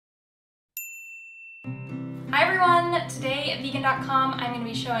Hi everyone! Today at vegan.com I'm going to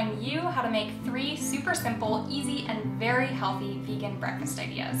be showing you how to make 3 super simple, easy, and very healthy vegan breakfast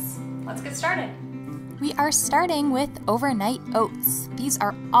ideas. Let's get started! We are starting with overnight oats. These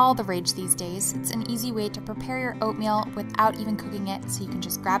are all the rage these days. It's an easy way to prepare your oatmeal without even cooking it, so you can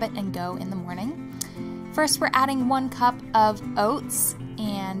just grab it and go in the morning. First, we're adding 1 cup of oats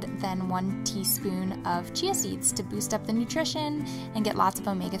and then 1 teaspoon of chia seeds to boost up the nutrition and get lots of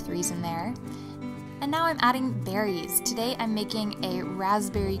omega-3s in there. And now I'm adding berries. Today I'm making a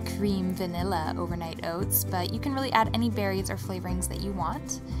raspberry cream vanilla overnight oats, but you can really add any berries or flavorings that you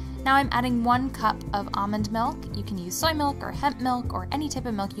want. Now I'm adding 1 cup of almond milk. You can use soy milk or hemp milk or any type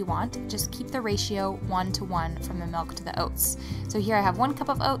of milk you want. Just keep the ratio 1:1 from the milk to the oats. So here I have 1 cup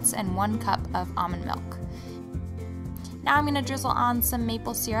of oats and 1 cup of almond milk. Now I'm going to drizzle on some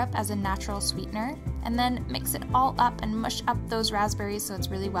maple syrup as a natural sweetener, and then mix it all up and mush up those raspberries so it's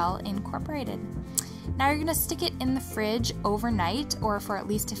really well incorporated. Now you're going to stick it in the fridge overnight or for at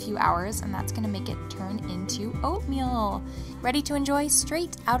least a few hours, and that's going to make it turn into oatmeal, ready to enjoy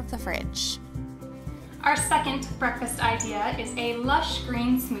straight out of the fridge. Our second breakfast idea is a lush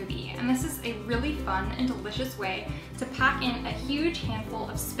green smoothie, and this is a really fun and delicious way to pack in a huge handful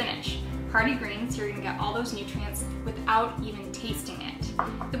of spinach. Hearty greens, so you're going to get all those nutrients without even tasting it.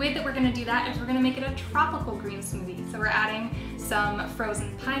 The way that we're going to do that is we're going to make it a tropical green smoothie. So we're adding some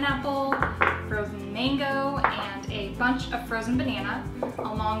frozen pineapple, frozen mango, and a bunch of frozen banana,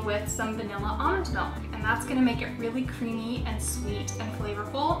 along with some vanilla almond milk. And that's going to make it really creamy and sweet and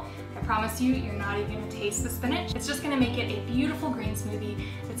flavorful. I promise you, you're not even going to taste the spinach. It's just going to make it a beautiful green smoothie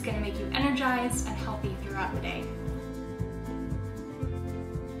that's going to make you energized and healthy throughout the day.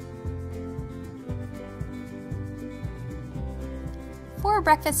 For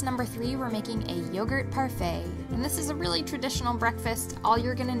breakfast number 3, we're making a yogurt parfait. And this is a really traditional breakfast. All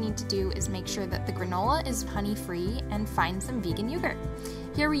you're gonna need to do is make sure that the granola is honey-free and find some vegan yogurt.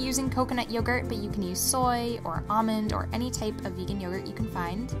 Here we're using coconut yogurt, but you can use soy or almond or any type of vegan yogurt you can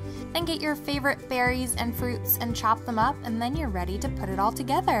find. Then get your favorite berries and fruits and chop them up, and then you're ready to put it all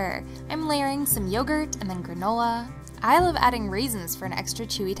together. I'm layering some yogurt and then granola. I love adding raisins for an extra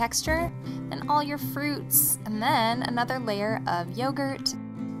chewy texture, then all your fruits, and then another layer of yogurt,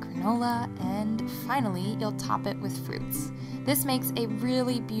 granola, and finally you'll top it with fruits. This makes a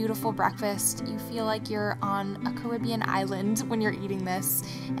really beautiful breakfast. You feel like you're on a Caribbean island when you're eating this,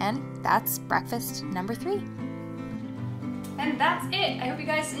 and that's breakfast number 3. And that's it. I hope you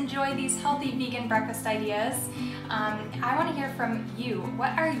guys enjoy these healthy vegan breakfast ideas. I want to hear from you.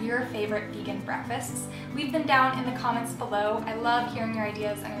 What are your favorite vegan breakfasts? Leave them down in the comments below. I love hearing your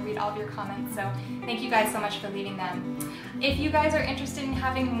ideas and I read all of your comments, so thank you guys so much for leaving them. If you guys are interested in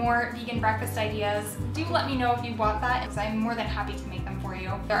having more vegan breakfast ideas, do let me know if you want that, because I'm more than happy to make them for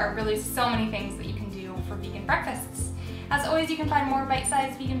you. There are really so many things that you can do for vegan breakfasts. As always, you can find more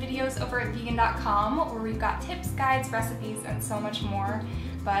bite-sized vegan videos over at vegan.com, where we've got tips, guides, recipes, and so much more.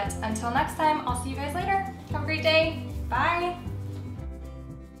 But until next time, I'll see you guys later. Have a great day.